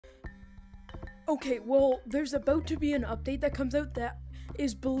Okay, well, there's about to be an update that comes out that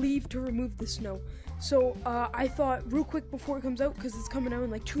is believed to remove the snow. So, I thought real quick before it comes out, because it's coming out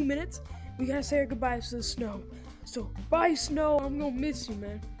in like 2 minutes, we gotta say our goodbyes to the snow. So, bye snow, I'm gonna miss you,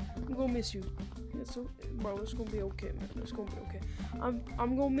 man. I'm gonna miss you. Bro, it's gonna be okay, man. It's gonna be okay.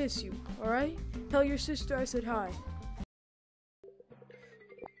 I'm gonna miss you, alright? Tell your sister I said hi.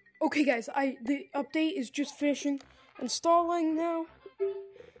 Okay, guys, the update is just finishing installing now.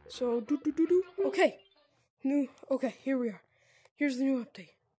 So, okay. Okay, here we are. Here's the new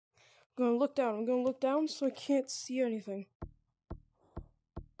update. I'm gonna look down so I can't see anything.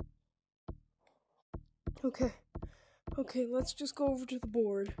 Okay, let's just go over to the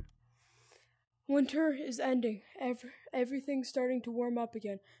board. Winter is ending. Everything's starting to warm up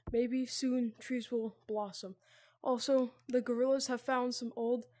again. Maybe soon trees will blossom. Also, the gorillas have found some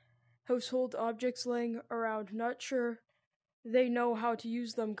old household objects laying around. Not sure they know how to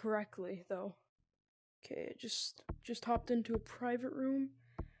use them correctly, though. Okay, just hopped into a private room.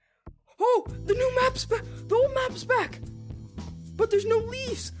 Oh, the new map's back! The old map's back! But there's no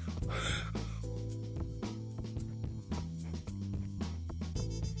leaves!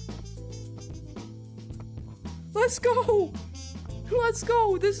 Let's go! Let's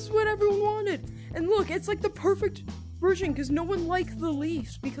go! This is what everyone wanted! And look, it's like the perfect version, because no one liked the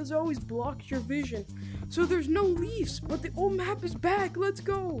leaves, because it always blocked your vision. So there's no leaves, but the old map is back! Let's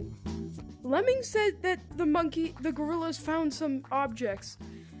go! Lemming said that the gorillas found some objects.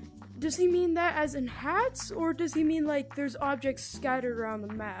 Does he mean that as in hats, or does he mean like there's objects scattered around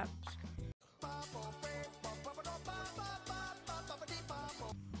the maps?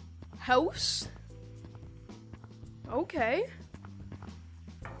 House? Okay.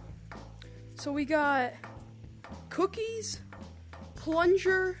 So we got cookies,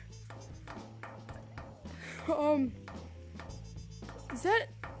 plunger,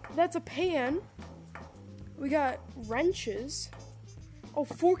 that's a pan. We got wrenches. Oh,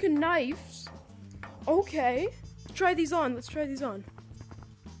 fork and knives. Okay. Let's try these on.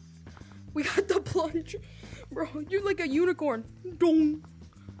 We got the plunger. Bro, you're like a unicorn. Dong.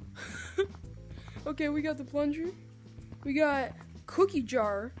 Okay, we got the plunger. We got cookie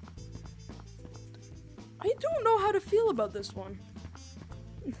jar. I don't know how to feel about this one.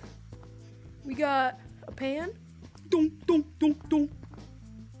 We got a pan. Dong, dong, dong, dong.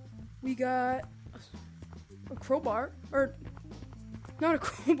 We got a crowbar. Or, not a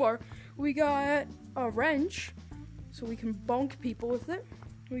crowbar. We got a wrench, so we can bonk people with it.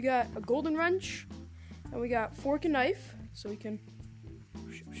 We got a golden wrench. And we got fork and knife, so we can...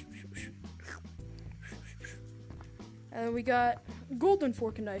 And then we got golden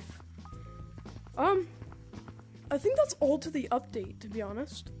fork and knife. I think that's all to the update, to be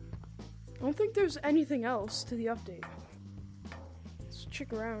honest. I don't think there's anything else to the update. Let's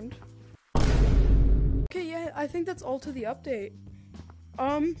check around. Okay, yeah, I think that's all to the update.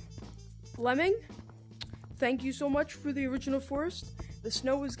 Lemming, thank you so much for the original forest. The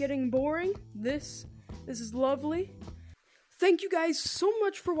snow is getting boring. This is lovely. Thank you guys so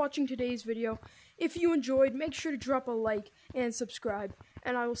much for watching today's video. If you enjoyed, make sure to drop a like and subscribe.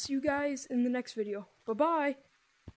 And I will see you guys in the next video. Bye-bye.